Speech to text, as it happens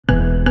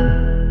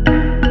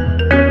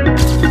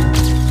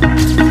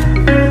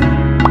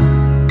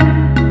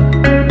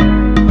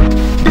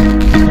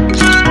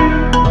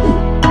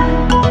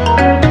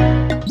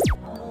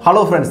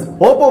Hello friends,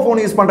 Oppo phone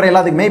use பண்ற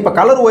எல்லாத்துக்குமே இப்ப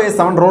ColorOS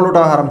 7 roll out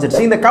ஆக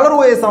ஆரம்பிச்சிருச்சு. இந்த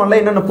ColorOS 7ல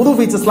என்னென்ன புது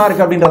ஃபீச்சர்ஸ்லாம்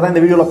இருக்கு அப்படின்றத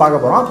இந்த வீடியோல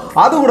பார்க்க போறோம்.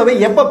 அது கூடவே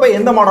எப்பப்ப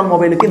எந்த மாடல்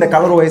மொபைலுக்கு இந்த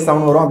ColorOS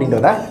 7 வரும்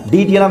அப்படின்றத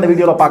டீடைலா இந்த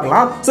வீடியோல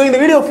பார்க்கலாம். சோ இந்த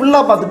வீடியோ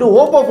ஃபுல்லா பார்த்துட்டு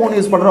Oppo phone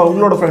யூஸ் பண்ற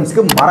உங்களோட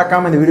ஃப்ரெண்ட்ஸ்க்கு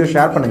மறக்காம இந்த வீடியோ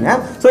ஷேர் பண்ணுங்க.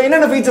 சோ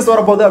என்னென்ன ஃபீச்சர்ஸ்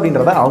வர போகுது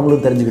அப்படின்றத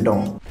அவங்களும்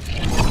தெரிஞ்சுக்கிட்டோம்.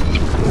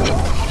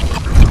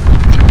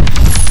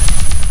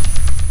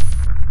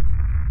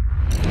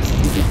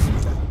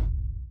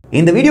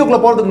 இந்த வீடியோக்குள்ள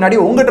போறதுக்கு முன்னாடி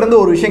உங்ககிட்ட இருந்து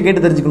ஒரு விஷயம்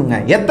கேட்டு தெரிஞ்சுக்கணுங்க.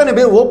 எத்தனை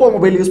பேர் Oppo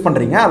மொபைல் யூஸ்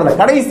பண்றீங்க? அதுல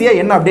கடைசியா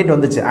என்ன அப்டேட்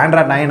வந்துச்சு?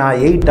 Android 9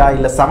 8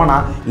 இல்ல 7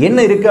 என்ன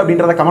இருக்கு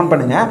அப்படின்றத கமெண்ட்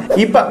பண்ணுங்க.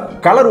 இப்ப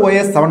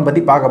ColorOS 7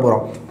 பத்தி பார்க்க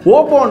போறோம்.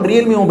 Oppo and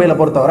Realme மொபைலை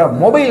பொறுத்தவரை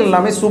மொபைல்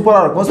எல்லாமே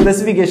சூப்பரா இருக்கும்.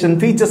 ஸ்பெசிஃபிகேஷன்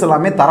ஃபீச்சர்ஸ்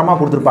எல்லாமே தரமா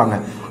கொடுத்திருப்பாங்க.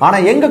 ஆனா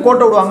எங்க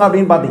கோட்டை விடுவாங்க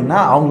அப்படின்னு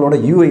பாத்தீங்கன்னா அவங்களோட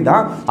UI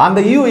தான். அந்த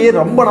UI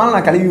ரொம்ப நாள்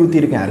நான் கழுவி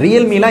ஊத்தி இருக்கேன்.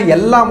 Realmeல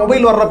எல்லா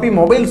மொபைல் வர்றப்ப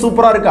மொபைல்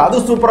சூப்பரா இருக்கு,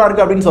 அது சூப்பரா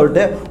இருக்கு அப்படின்னு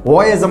சொல்லிட்டு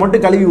OS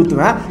மட்டும் கழுவி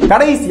ஊத்துவேன்.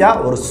 கடைசியா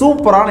ஒரு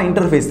சூப்பரான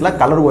இன்டர்ஃபேஸ்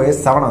ColorOS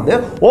 7 வந்து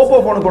Oppo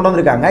போன் கொண்டு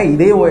வந்திருக்காங்க.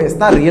 இதே OS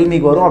தான்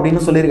Realmeக்கு வரும்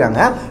அப்படின்னு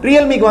சொல்லியிருக்காங்க.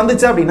 Realmeக்கு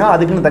வந்துச்சு அப்படின்னா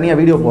அதுக்குன்னு தனியா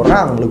வீடியோ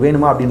போடுறேன். உங்களுக்கு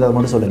வேணுமா அப்படின்றத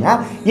மட்டும் சொல்லுங்க.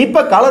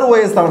 இப்ப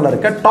ColorOS 7ல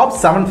இருக்க டாப்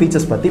 7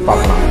 ஃபீச்சர்ஸ் பத்தி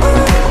பார்க்கலாம்.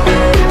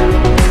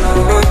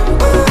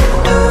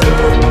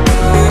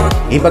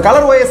 இப்ப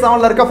ColorOS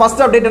 7ல இருக்க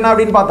ஃபர்ஸ்ட் அப்டேட் என்ன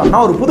அப்படின்னு பார்த்தோம்னா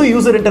ஒரு புது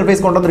யூசர்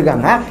இன்டர்ஃபேஸ் கொண்டு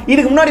வந்திருக்காங்க.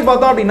 இதுக்கு முன்னாடி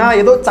பார்த்தோம் அப்படின்னா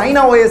ஏதோ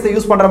சைனா OS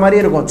யூஸ் பண்ற மாதிரி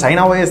இருக்கும்.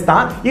 சைனா OS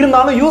தான்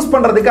இருந்தாலும் யூஸ்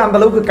பண்றதுக்கு அந்த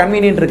அளவுக்கு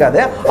கன்வீனியன்ட் இருக்காது.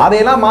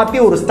 அதையெல்லாம்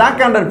மாத்தி ஒரு ஸ்டாக்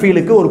ஸ்டாண்டர்ட்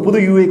ஃபீலுக்கு ஒரு புது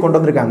UI கொண்டு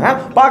வந்திருக்காங்க.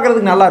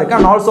 பார்க்கிறதுக்கு நல்லா இருக்கு.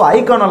 அண்ட் ஆல்சோ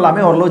ஐகான்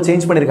எல்லாமே ஓரளவு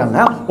சேஞ்ச்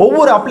பண்ணிருக்காங்க.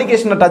 ஒவ்வொரு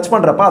அப்ளிகேஷனை டச்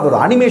பண்றப்ப அதோட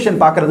அனிமேஷன்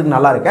பார்க்கிறதுக்கு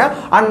நல்லா இருக்கு.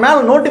 அண்ட் மேல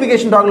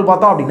நோட்டிபிகேஷன் டாகிள்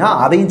பார்த்தோம் அப்படின்னா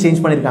அதையும்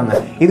சேஞ்ச்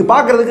பண்ணிருக்காங்க. இது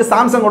பார்க்கிறதுக்கு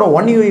சாம்சங்கோட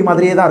One UI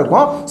மாதிரியே தான்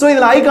இருக்கும். சோ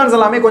இதுல ஐகான்ஸ்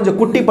எல்லாமே கொஞ்சம்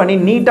குட்டி பண்ணி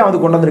நீட்டா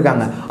வந்து கொண்டு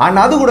வந்திருக்காங்க.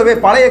 அண்ட் அது கூடவே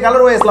பழைய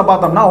ColorOSல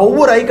பார்த்தோம்னா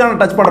ஒவ்வொரு ஐகானை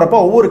டச் பண்றப்ப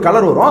ஒவ்வொரு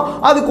கலர் வரும்.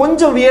 அது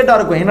கொஞ்சம் வியர்டா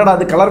இருக்கும். என்னடா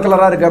அது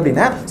கலரா இருக்கு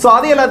அப்படின்னு. சோ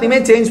அது எல்லாத்தையுமே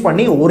சேஞ்ச்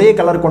பண்ணி ஒரே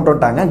கலர் கொண்டு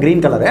வந்துட்டாங்க,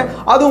 கிரீன் கலர்.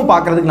 அதுவும்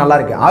பார்க்கிறதுக்கு நல்லா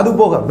இருக்கு. அது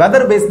போக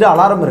வெதர் பேஸ்டு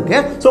அலாரம் இருக்கு.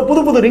 சோ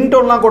புது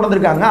ரிங்டோன்லாம் கொண்டு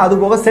வந்திருக்காங்க. அது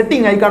போக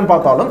செட்டிங் ஐகான்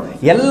பார்த்தாலும்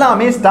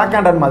எல்லாமே ஸ்டாக்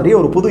ஸ்டாண்டர்ட் மாதிரி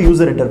ஒரு புது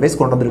யூசர் இன்டர்ஃபேஸ்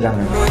கொண்டு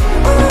வந்திருக்காங்க.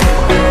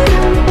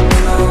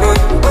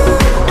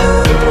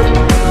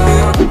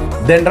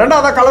 தென்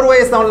ரெண்டாவது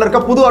ColorOS 7ல இருக்க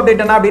புது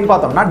அப்டேட் என்ன அப்படின்னு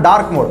பார்த்தோம்னா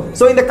டார்க் மோட்.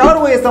 சோ இந்த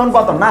ColorOS 7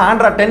 பார்த்தோம்னா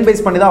Android 10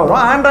 பேஸ் பண்ணி தான் வரும்.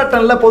 Android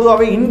 10ல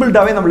பொதுவாவே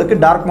இன்பில்டாவே நமக்கு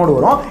டார்க் மோட்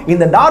வரும்.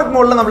 இந்த டார்க்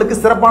மோட்ல நமக்கு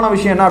சிறப்பான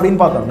விஷயம் என்ன அப்படின்னு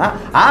பார்த்தோம்னா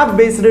ஆப்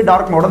பேஸ்டு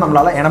டார்க் மோட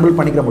நம்மளால எனேபிள்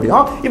பண்ணிக்க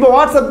முடியும். இப்போ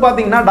வாட்ஸ்அப்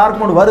பாத்தீங்கன்னா டார்க்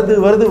மோட்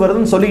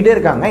வருதுன்னு சொல்லிட்டே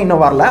இருக்காங்க,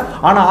 இன்னும் வரல.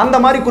 ஆனா அந்த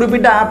மாதிரி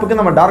குறிப்பிட்ட ஆப்புக்கு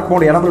நம்ம டார்க்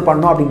மோட் எனேபிள்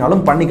பண்ணோம்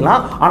அப்படினாலும்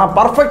பண்ணிக்கலாம். ஆனா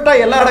பர்ஃபெக்ட்டா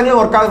எல்லா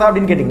இடங்களிலும் ஒர்க் ஆகுதா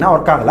அப்படின்னு கேட்டிங்கன்னா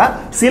ஒர்க் ஆகல.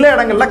 சில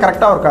இடங்கள்ல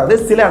கரெக்ட்டா ஒர்க் ஆகுது,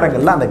 சில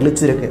இடங்கள்ல அந்த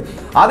கிளிச் இருக்கு.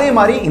 அதே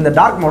மாதிரி இந்த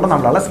டார்க் மோட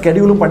நம்மளால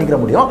ஸ்கெட்யூலும் பண்ணிக்க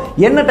முடியும்.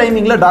 என்ன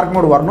டைமிங்ல டார்க்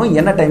மோட் வரணும்,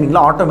 என்ன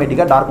டைமிங்ல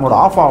ஆட்டோமேட்டிக்கா டார்க் மோட்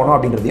ஆஃப் ஆகணும்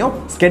அப்படின்றதையும்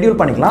ஸ்கெட்யூல்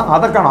பண்ணிக்கலாம்.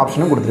 அதற்கான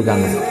ஆப்ஷனும்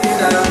கொடுத்திருக்காங்க.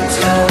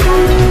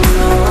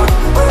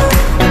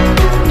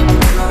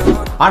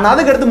 அண்ட்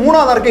அதுக்கு அடுத்து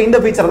மூணாவது இருக்க இந்த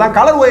ஃபீச்சர் தான்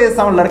ColorOS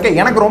 7ல இருக்க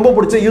எனக்கு ரொம்ப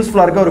பிடிச்ச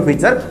யூஸ்ஃபுல்லா இருக்க ஒரு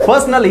ஃபீச்சர்,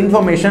 பர்சனல்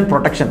இன்ஃபர்மேஷன்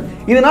ப்ரொடெக்ஷன்.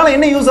 இதனால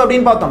என்ன யூஸ்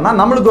அப்படின்னு பார்த்தோம்னா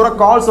நம்மளுக்கு வர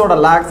கால்ஸோட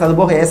லாக்ஸ், அது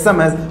போக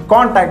SMS,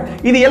 கான்டாக்ட்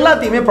இது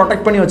எல்லாத்தையுமே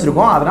ப்ரொடெக்ட் பண்ணி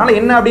வச்சிருக்கோம். அதனால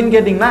என்ன அப்படின்னு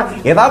கேட்டிங்கன்னா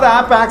ஏதாவது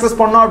ஆப் ஆக்சஸ்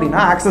பண்ணோம் அப்படின்னா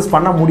ஆக்சஸ்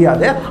பண்ண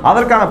முடியாது.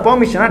 அதற்கான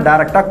பெர்மிஷனை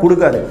டைரக்டா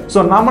கொடுக்காது.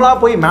 ஸோ நம்மளா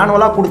போய்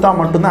மேனுவலா கொடுத்தா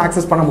மட்டும்தான்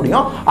ஆக்சஸ் பண்ண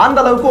முடியும். அந்த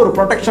அளவுக்கு ஒரு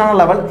ப்ரொடெக்ஷனான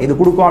லெவல் இது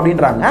கொடுக்கும்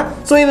அப்படின்றாங்க.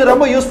 ஸோ இது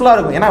ரொம்ப யூஸ்ஃபுல்லா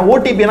இருக்கும். ஏன்னா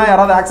OTP எல்லாம்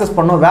யாராவது ஆக்சஸ்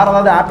பண்ணும், வேற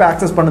ஏதாவது ஆப்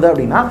ஆக்சஸ் பண்ணுது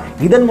அப்படின்னா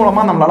இதன்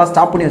மூலமா நம்மளால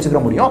ஸ்டாப் பண்ணி வச்சுக்க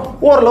முடியும்.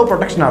 ஓரளவு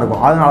ப்ரொடெக்ஷனா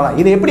இருக்கும். அதனால தான்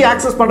இது எப்படி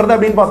ஆக்சஸ் பண்றது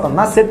அப்படின்னு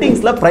பார்த்தோம்னா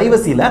செட்டிங்ஸ்ல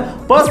பிரைவசில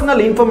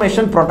பர்சனல்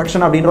இன்ஃபர்மேஷன்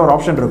ப்ரொடெக்ஷன் அப்படின்ற ஒரு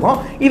ஆப்ஷன் இருக்கும்.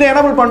 இதை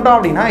எனேபிள் பண்ணிட்டோம்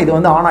அப்படின்னா இது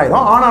வந்து ஆன்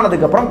ஆயிடும். ஆன்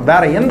ஆனதுக்கு அப்புறம்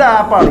வேற எந்த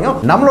ஆப்பாலையும்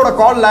நம்மளோட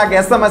கால் லாக்,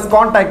 SMS,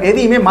 கான்டாக்ட்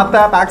எதையுமே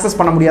மத்த ஆப் ஆக்சஸ்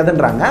பண்ண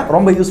முடியாதுன்றாங்க.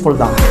 ரொம்ப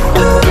யூஸ்ஃபுல் தான்.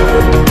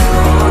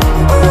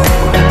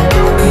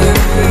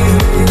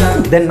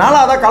 தென்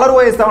நாலாவதா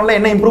ColorOS 7ல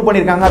என்ன இம்ப்ரூவ்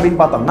பண்ணிருக்காங்க அப்படின்னு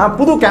பார்த்தோம்னா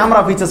புது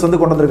கேமரா ஃபீச்சர்ஸ் வந்து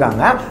கொண்டு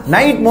வந்திருக்காங்க.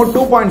 நைட் மோட்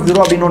 2.0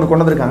 அப்படின்னு ஒன்று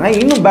கொண்டு வந்திருக்காங்க.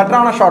 இன்னும்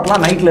பெட்டரான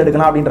ஷாட்லாம் நைட்ல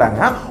எடுக்கலாம் அப்படின்றாங்க.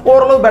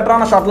 ஓரளவு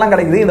பெட்டரான ஷாட்லாம்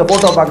கிடைக்குது. இந்த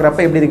போட்டோ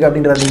பார்க்குறப்ப எப்படி இருக்கு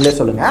அப்படின்றத நீங்களே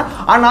சொல்லுங்க.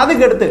 ஆனா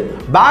அதுக்கு அடுத்து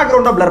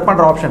பேக்ரவுண்டை பிளர்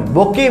பண்ற ஆப்ஷன்,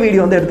 பொக்கே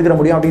வீடியோ வந்து எடுத்துக்கிற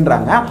முடியும்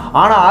அப்படின்றாங்க.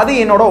 ஆனா அது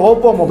என்னோட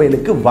Oppo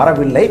மொபைலுக்கு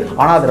வரவில்லை.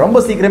 ஆனா அது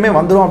ரொம்ப சீக்கிரமே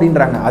வந்துடும்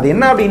அப்படின்றாங்க. அது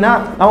என்ன அப்படின்னா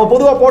நம்ம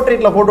பொதுவாக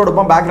போர்ட்ரேட்ல போட்டோ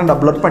எடுப்போம், பேக்ரவுண்டை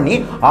பிளர் பண்ணி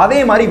அதே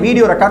மாதிரி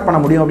வீடியோ ரெக்கார்ட்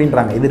பண்ண முடியும்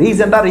அப்படின்றாங்க. இது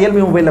ரீசெண்டா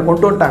Realme மொபைல்ல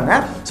கொண்டு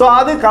வந்துட்டாங்க. ஸோ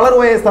அது ColorOS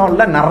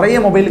 7ல நிறைய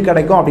மொபைலுக்கு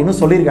கிடைக்கும் அப்படின்னு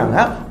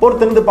சொல்லியிருக்காங்க.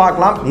 பொறுத்திருந்து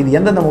பார்க்கலாம் இது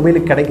எந்தெந்த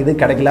மொபைலுக்கு கிடைக்குது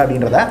கிடைக்கல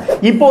அப்படின்றத.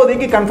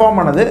 இப்போதைக்கு கன்ஃபார்ம்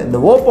பண்ணது இந்த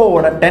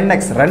Oppoவோட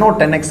 10X, Reno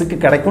 10Xக்கு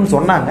கிடைக்கும்னு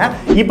சொன்னாங்க.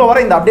 இப்போ வர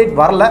இந்த அப்டேட்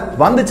வரல.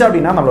 வந்துச்சு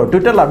அப்படின்னா நம்மளோட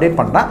ட்விட்டர்ல அப்டேட்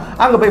பண்றேன்,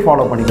 அங்க போய்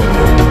ஃபாலோ பண்ணிக்கோங்க.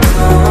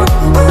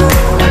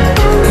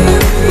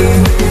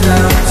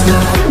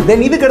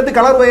 தென் இதுக்கு அடுத்து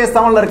ColorOS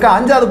 7ல இருக்க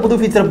அஞ்சாவது புது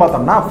ஃபீச்சர்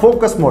பார்த்தோம்னா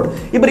ஃபோக்கஸ் மோட்.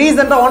 இப்போ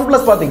ரீசெண்டா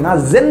OnePlus பாத்தீங்கன்னா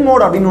Zen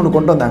மோட் அப்படின்னு ஒன்று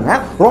கொண்டு வந்தாங்க.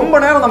 ரொம்ப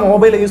நேரம் நம்ம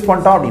மொபைலை யூஸ்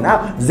பண்ணிட்டோம் அப்படின்னா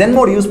Zen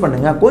மோட் யூஸ்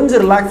பண்ணுங்க,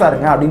 கொஞ்சம் ரிலாக்ஸா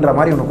இருங்க அப்படின்ற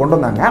மாதிரி ஒன்று கொண்டு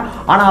வந்தாங்க.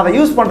 ஆனா அதை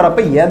யூஸ்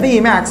பண்றப்ப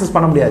எதையுமே ஆக்சஸ்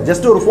பண்ண முடியாது.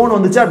 ஜஸ்ட் ஒரு ஃபோன்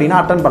வந்துச்சு அப்படின்னா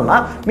அட்டன்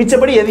பண்ணலாம்,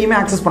 மிச்சப்படி எதையுமே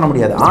ஆக்சஸ் பண்ண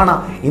முடியாது. ஆனா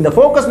இந்த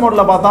ஃபோக்கஸ்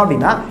மோட்ல பார்த்தோம்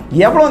அப்படின்னா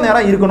எவ்வளவு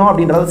நேரம் இருக்கணும்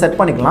அப்படின்றத செட்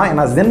பண்ணிக்கலாம்.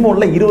 ஏன்னா Zen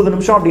மோட்ல 20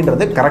 நிமிஷம்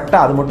அப்படின்றது கரெக்டா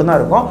அது மட்டும் தான்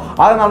இருக்கும்.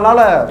 அதை நம்மளால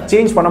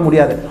சேஞ்ச் பண்ண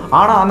முடியாது.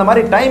 ஆனா அந்த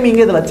மாதிரி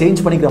டைமிங் இதுல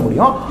சேஞ்ச் பண்ணிக்க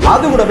முடியும்.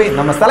 அது கூட கூடவே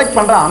நம்ம செலக்ட்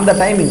பண்ற அந்த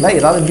டைமிங்ல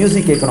ஏதாவது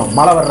மியூசிக் கேட்கணும்,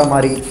 மழை வர்ற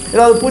மாதிரி,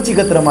 ஏதாவது பூச்சி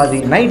கத்துற மாதிரி,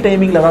 நைட்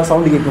டைமிங்ல ஏதாவது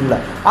சவுண்ட் கேட்கும்ல,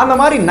 அந்த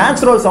மாதிரி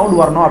நேச்சுரல் சவுண்ட்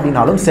வரணும்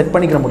அப்படின்னாலும் செட்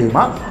பண்ணிக்கிற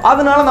முடியுமா.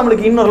 அதனால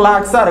நம்மளுக்கு இன்னும்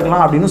ரிலாக்ஸா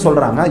இருக்கலாம் அப்படின்னு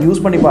சொல்றாங்க.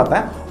 யூஸ் பண்ணி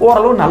பார்த்தேன்,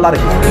 ஓரளவு நல்லா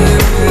இருக்கு.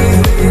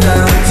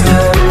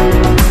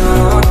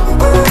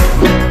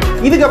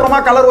 இதுக்கப்புறமா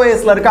கலர்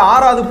ஓஎஸ்ல இருக்க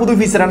 6வது புது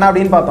ஃபீச்சர் என்ன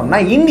அப்படின்னு பார்த்தோம்னா,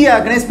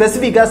 இந்தியாவுக்குனே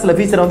ஸ்பெசிஃபிக்கா சில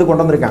ஃபீச்சர் வந்து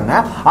கொண்டு வந்திருக்காங்க.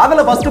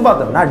 அதுல ஃபர்ஸ்ட்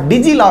பார்த்தோம்னா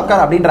டிஜி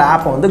லாக்கர் அப்படின்ற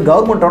ஆப் வந்து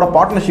கவர்மெண்டோட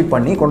பார்ட்னர்ஷிப்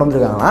பண்ணி கொண்டு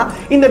வந்திருக்காங்க.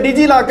 இந்த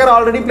டிஜி லாக்கர்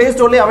ஆல்ரெடி பிளே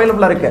ஸ்டோர்லயே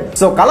அவைலபிளா இருக்கு.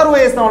 சோ கலர்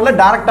ஓஎஸ் தான்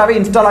டைரக்டாவே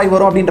இன்ஸ்டால் ஆகி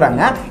வரும்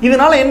அப்படின்றாங்க.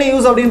 இதனால என்ன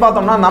யூஸ் அப்படின்னு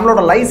பார்த்தோம்னா,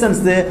 நம்மளோட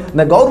லைசன்ஸ்,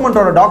 இந்த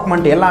கவர்மெண்டோட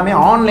டாக்குமெண்ட் எல்லாமே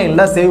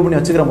ஆன்லைன்ல சேவ் பண்ணி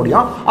வச்சுக்கிற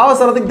முடியும்.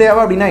 அவசரத்துக்கு தேவை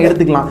அப்படின்னா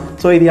எடுத்துக்கலாம்.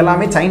 சோ இது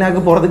எல்லாமே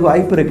சைனாக்கு போறதுக்கு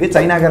வாய்ப்பு இருக்கு.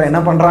 சைனாக்கார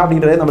என்ன பண்றா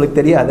அப்படின்றது நம்மளுக்கு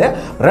தெரியாது.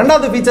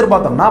 ரெண்டாவது ஃபீச்சர்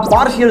பார்த்தோம்னா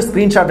பார்ஷியல்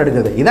ஸ்கிரீன்ஷாட்.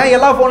 இதான்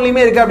எல்லா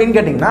போன்லயுமே இருக்கு அப்படின்னு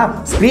கேட்டீங்கன்னா,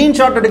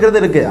 ஸ்கிரீன்ஷாட் எடுக்கிறது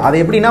இருக்கு. அது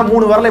எப்படின்னா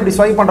 3 விரல்ல இப்படி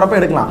ஸ்வைப் பண்றப்ப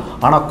எடுக்கலாம்.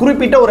 ஆனா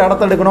குறிப்பிட்ட ஒரு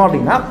இடத்துல எடுக்கணும்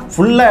அப்படின்னா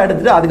ஃபுல்லா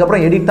எடுத்துட்டு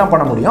அதுக்கப்புறம் எடிட் தான்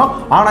பண்ண முடியும்.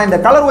 ஆனா இந்த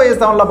கலர் OS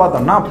 7ல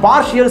பார்த்தோம்னா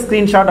பார்ஷியல்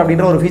ஸ்கிரீன்ஷாட்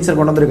அப்படின்ற ஒரு ஃபீச்சர்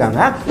கொண்டு வந்திருக்காங்க.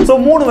 சோ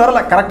 3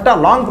 விரல்ல கரெக்ட்டா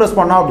லாங் பிரஸ்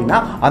பண்ணோம் அப்படின்னா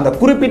அந்த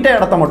குறிப்பிட்ட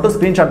இடத்தை மட்டும்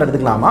ஸ்கிரீன்ஷாட்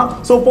எடுத்துக்கலாமா.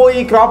 சோ போய்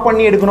கிராப்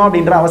பண்ணி எடுக்கணும்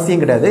அப்படின்ற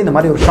அவசியம் கிடையாது. இந்த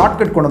மாதிரி ஒரு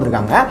ஷார்ட்கட் கொண்டு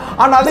வந்திருக்காங்க.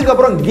 அண்ட்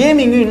அதுக்கப்புறம்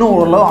கேமிங் இன்னும்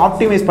ஓரளவு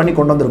ஆப்டிமைஸ் பண்ணி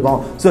கொண்டு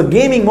வந்திருக்கோம். சோ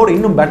கேமிங் மோட்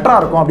இன்னும் பெட்டரா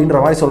இருக்கும்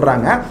அப்படின்ற மாதிரி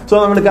சொல்றாங்க. சோ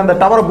நம்மளுக்கு அந்த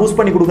டவரை பூஸ்ட்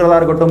பண்ணி கொடுக்கறதா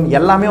இருக்கட்டும்,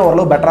 எல்லாமே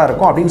ஓரளவு பெட்டரா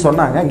இருக்கும் அப்படின்னு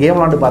சொன்னாங்க. கேம்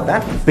விளையாண்டு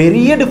பார்த்தேன்,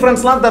 பெரிய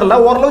டிஃபரன்ஸ்லாம் தெரியல.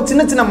 ஓரளவு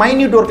சின்ன சின்ன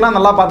மைன்யூட் ஒர்க்லாம்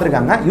நல்லா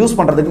பார்த்திருக்காங்க. யூஸ்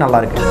பண்றதுக்கு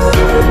நல்லா இருக்கு.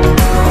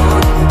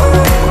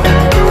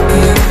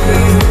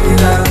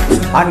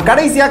 அண்ட்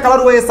கடைசியா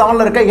கலர் OS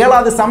 7ல இருக்க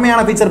 7வது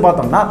செம்மையான ஃபீச்சர்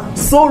பார்த்தோம்னா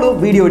சோலோ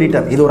வீடியோ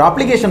எடிட்டர். இது ஒரு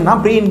அப்ளிகேஷன் தான்,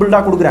 ப்ரீ இன்பில்டா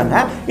கொடுக்குறாங்க.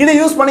 இதை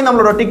யூஸ் பண்ணி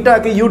நம்மளோட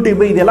டிக்டாக்,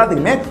 யூடியூப் இது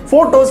எல்லாத்துக்குமே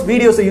போட்டோஸ்,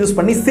 வீடியோஸை யூஸ்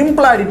பண்ணி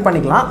சிம்பிளா எடிட்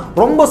பண்ணிக்கலாம்.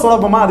 ரொம்ப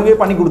சுலபமா அதுவே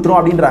பண்ணி கொடுத்துரும்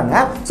அப்படின்றாங்க.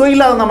 சோ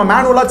இல்ல அதை நம்ம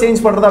மேனுவலா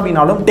சேஞ்ச் பண்றது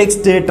அப்படின்னாலும்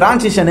text,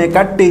 transition,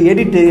 cut,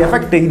 edit,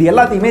 effect இது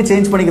எல்லாத்தையுமே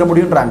சேஞ்ச் பண்ணிக்க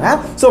முடியும்ன்றாங்க.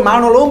 சோ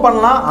மேனுவலும்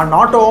பண்ணலாம், அண்ட்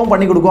ஆட்டோவும்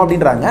பண்ணி கொடுக்கும்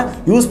அப்படின்றாங்க.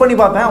 யூஸ் பண்ணி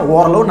பார்த்தேன்,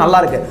 ஓரளவு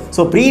நல்லா இருக்கு.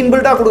 சோ ப்ரீ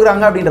இன்பில்டா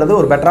கொடுக்குறாங்க அப்படின்றது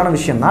ஒரு பெட்டரான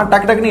விஷயம் தான்.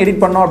 டக்கு டக்குன்னு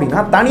எடிட் பண்ணோம்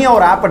அப்படின்னா தனியா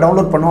ஒரு ஆப்பை டவுன்லோட்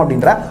பண்ணும்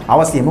அப்படின்ற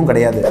அவசியமும்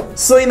கிடையாது.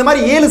 சோ இந்த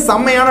மாதிரி 7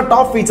 செம்மையான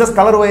டாப் ஃபீச்சர்ஸ்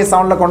கலர் OS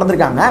 7ல கொண்டு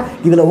வந்திருக்காங்க.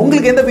 இதுல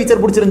உங்களுக்கு எந்த ஃபீச்சர்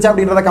பிடிச்சிருந்துச்சு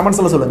அப்படின்றத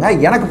கமெண்ட்ஸ்ல சொல்லுங்க.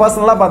 எனக்கு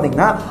பர்சனலா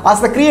பாத்தீங்கன்னா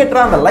as a creator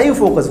அந்த லைவ்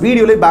ஃபோக்கஸ்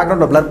வீடியோல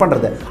பேக்ரவுண்ட்ல blur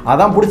பண்றது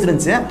அதான்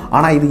பிடிச்சிருந்துச்சு.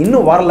 ஆனா இது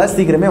இன்னும் வரல,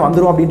 சீக்கிரமே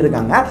வந்துரும் அப்படினு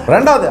இருக்காங்க.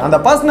 ரெண்டாவது அந்த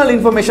பர்சனல்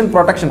இன்ஃபர்மேஷன்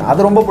ப்ரொடெக்ஷன்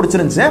அது ரொம்ப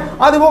பிடிச்சிருந்துச்சு.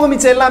 அது போக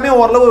மிச்சம் எல்லாமே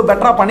ஓரளவு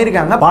பெட்டரா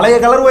பண்ணிருக்காங்க. பழைய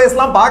கலர்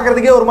OSலாம்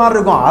பார்க்கிறதுக்கே ஒரு மாதிரி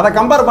இருக்கும். அதை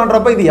கம்பேர்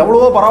பண்றப்ப இது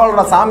எவ்வளவோ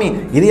பரவாயில்லடா சாமி,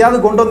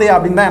 இதையாவது கொண்டு வந்தே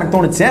அப்படின்னு தான் எனக்கு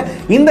தோணுச்சு.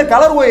 இந்த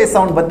கலர் OS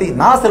 7 பத்தி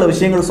நான் சில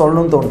விஷயங்கள்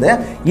சொல்லணும்னு தோணுது.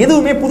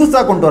 எதுவுமே புதுசா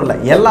கொண்டு வரல,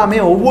 எல்லாமே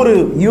ஒவ்வொரு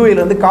யூஐல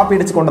இருந்து காப்பி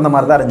அடிச்சு கொண்டு வந்த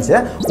மாதிரி தான் இருந்துச்சு.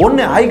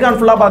 ஒன்னு ஐகான்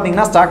ஃபுல்லா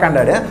பாத்தீங்கன்னா ஸ்டாக்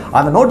ஆண்ட்ராய்டு,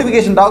 அந்த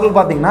நோட்டிபிகேஷன் டாகல்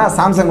பாத்தீங்கன்னா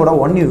சாம்சங்கோட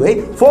ஒன் யூஐ,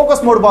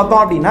 ஃபோக்கஸ் மோட்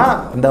பார்த்தோம் அப்படின்னா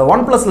இந்த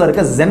ஒன் பிளஸ்ல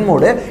இருக்க ஜென்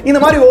மோடு. இந்த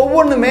மாதிரி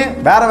ஒவ்வொன்றுமே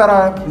வேற வேற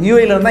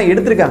யூஐல இருந்தா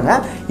எடுத்திருக்காங்க.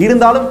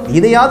 இருந்தாலும்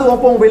இதையாவது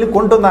ஓப்போ மொபைலுக்கு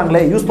கொண்டு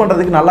வந்தாங்களே, யூஸ்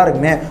பண்றதுக்கு நல்லா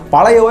இருக்குமே,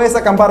 பழைய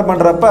ஓஎஸை கம்பேர்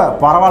பண்றப்ப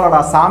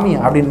பரவாயில்லடா சாமி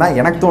அப்படின்னு தான்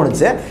எனக்கு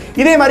தோணுச்சு.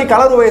 இதே மாதிரி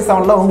கலர் OS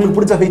 7ல உங்களுக்கு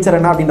பிடிச்ச ஃபீச்சர்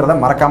என்ன அப்படின்றத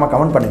மறக்காம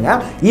கமெண்ட் பண்ணுங்க.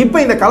 இப்போ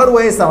இந்த கலர்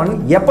OS 7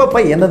 எப்பப்ப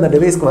எந்தெந்த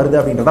டிவைஸ்க்கு வருது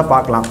அப்படின்றத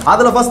பார்க்கலாம்.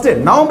 அதுல ஃபர்ஸ்ட்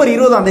நவம்பர்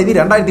 20ஆம் தேதி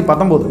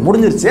 2019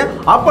 முடிஞ்சிருச்சு.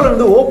 அப்பல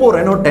இருந்து Oppo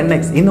Reno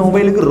 10X இந்த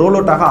மொபைலுக்கு ரோல்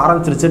அவுட் ஆக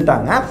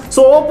ஆரம்பிச்சிருச்சுட்டாங்க.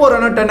 சோ Oppo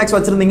Reno 10X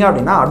வச்சிருந்தீங்க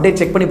அப்படின்னா அப்டேட்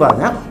செக் பண்ணி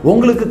பாருங்க,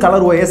 உங்களுக்கு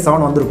கலர் OS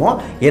 7 வந்திருக்கும்.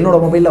 என்னோட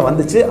மொபைல்ல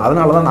வந்துச்சு,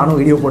 அதனால தான் நானும்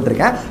வீடியோ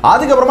போட்டிருக்கேன்.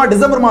 அதுக்கப்புறமா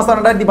டிசம்பர் மாசம்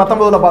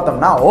 2019ல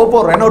பார்த்தோம்னா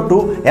Oppo Reno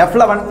 2,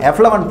 F11,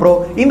 F11 Pro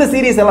இந்த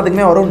சீரிஸ்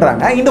எல்லாத்துக்குமே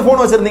வரும்ன்றாங்க. இந்த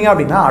போன் வச்சிருந்தீங்க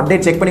அப்படின்னா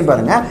அப்டேட் செக் பண்ணி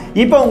பாருங்க,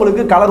 இப்போ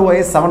உங்களுக்கு கலர்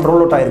OS 7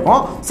 ரோல் அவுட்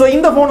ஆயிருக்கும். சோ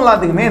இந்த போன்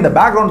எல்லாத்துக்குமே இந்த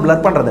பேக்ரவுண்ட்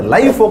பிளர் பண்றது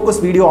லைவ்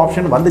ஃபோக்கஸ் வீடியோ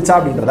ஆப்ஷன் வந்துச்சா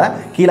அப்படின்றத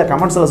கீழே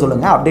கமெண்ட்ஸ்ல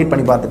சொல்லுங்க, அப்டேட்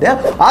பண்ணி பார்த்துட்டு.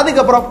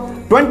 அதுக்கப்புறம்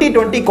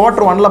 2020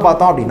 குவார்டர் 1ல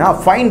பார்த்தோம் அப்படின்னா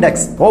Find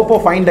X, Oppo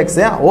Find X,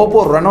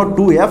 Oppo Reno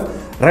 2F,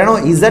 Reno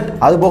Z,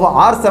 அது போக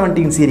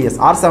R17 series,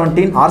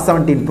 R17,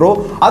 R17 Pro,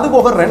 அது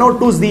போக Reno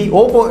 2Z,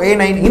 Oppo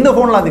A9 இந்த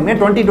போன்ல அதுமே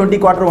 2020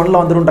 குவார்டர்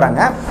 1ல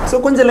வந்துருன்றாங்க. சோ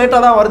கொஞ்சம் லேட்டா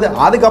தான் வருது.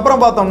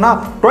 அதுக்கப்புறம் பார்த்தோம்னா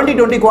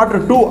 2020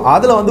 குவார்டர் 2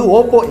 அதுல வந்து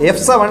Oppo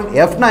F7,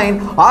 F9,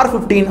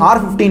 R15,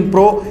 R15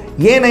 Pro,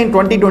 A9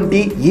 2020,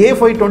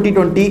 A5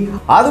 2020,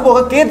 அது போக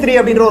K3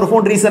 அப்படின்ற ஒரு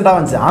போன் ரீசெண்டா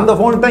வந்துச்சு. அந்த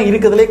போனுக்கு தான்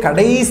இருக்குதுலே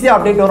கடைசியா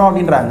அப்டேட் வரும்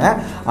அப்படின்றாங்க.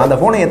 அந்த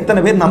போனை எத்தனை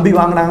பேர் நம்பி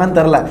வாங்கினாங்கன்னு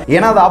தெரியல.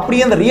 ஏன்னா அது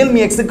அப்படியே அந்த Realme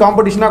X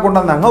காம்படிஷனா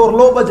கொண்டு வந்தாங்க. ஒரு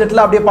லோ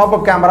பட்ஜெட்ல அப்படியே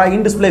பாப்அப் கேமரா,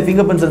 இன் டிஸ்ப்ளே,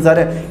 ஃபிங்கர் பிரிண்ட்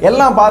சென்சார்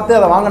எல்லாம் பார்த்து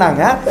அதை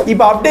வாங்கினாங்க.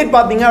 இப்போ அப்டேட்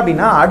பாத்தீங்க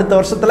அப்படின்னா அடுத்த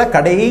வருஷத்துல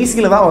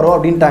கடைசியில தான் வரும்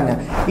அப்படின்ட்டாங்க.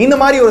 இந்த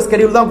மாதிரி ஒரு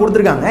ஸ்கெடியூல் தான்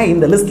கொடுத்துருக்காங்க.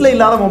 இந்த லிஸ்ட்ல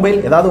இல்லாத மொபைல்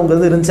ஏதாவது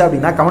உங்களுக்கு இருந்துச்சு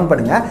அப்படின்னா கமெண்ட்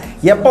பண்ணுங்க.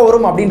 எப்போ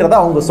வரும் அப்படின்றத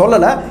அவங்க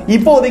சொல்லல.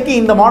 இப்போதைக்கு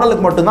இந்த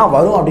மாடலுக்கு மட்டும் தான்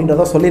வரும்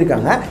அப்படின்றத சொல்லியிருக்காங்க.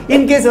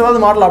 இன் கேஸ் ஏதாவது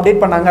மாடல் அப்டேட்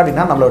பண்ணாங்க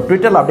அப்படின்னா நம்மளோட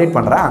ட்விட்டர்ல அப்டேட்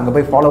பண்றேன், அங்க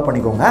போய் ஃபாலோ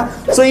பண்ணிக்கோங்க.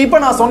 சோ இப்போ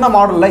நான் சொன்ன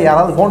மாடல்ல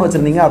யாராவது போன்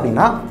வச்சிருந்தீங்க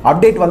அப்படின்னா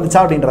அப்டேட் வந்துச்சா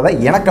அப்படின்றத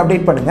எனக்கு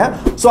அப்டேட் பண்ணுங்க.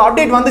 சோ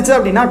அப்டேட் வந்துச்சு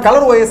அப்படின்னா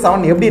கலர் OS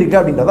 7 எப்படி இருக்கு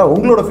அப்படின்றத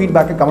உங்களோட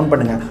ஃபீட்பேக்கை கமெண்ட் பண்ணுங்க.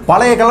 பண்ணுங்க.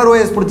 பழைய கலர்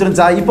OS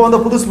பிடிச்சிருந்துச்சா, இப்போ வந்து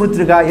புதுசு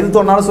பிடிச்சிருக்கா, எது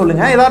தோணாலும்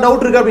சொல்லுங்க. ஏதாவது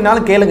டவுட் இருக்கு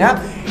அப்படின்னாலும் கேளுங்க.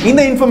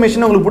 இந்த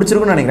இன்ஃபர்மேஷன் உங்களுக்கு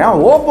பிடிச்சிருக்குன்னு நினைக்கிறேன்.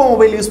 ஓப்போ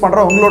மொபைல் யூஸ் பண்ற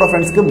உங்களோட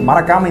ஃப்ரெண்ட்ஸ்க்கு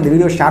மறக்காம இந்த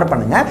வீடியோ ஷேர்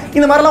பண்ணுங்க.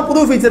 இந்த மாதிரிலாம்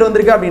புது ஃபீச்சர்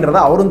வந்திருக்கு அப்படின்றத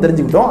அவரும்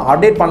தெரிஞ்சுக்கிட்டோம்.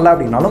 அப்டேட் பண்ணல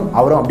அப்படின்னாலும்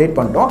அவரும் அப்டேட்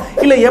பண்ணிட்டோம்.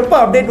 இல்ல எப்போ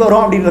அப்டேட்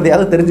வரும்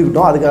அப்படின்றதையாவது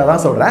தெரிஞ்சுக்கிட்டோம். அதுக்காக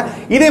தான் சொல்றேன்.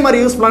 இதே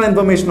மாதிரி யூஸ்ஃபுல்லான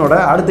இன்ஃபர்மேஷனோட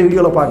அடுத்த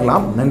வீடியோல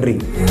பார்க்கலாம். நன்றி.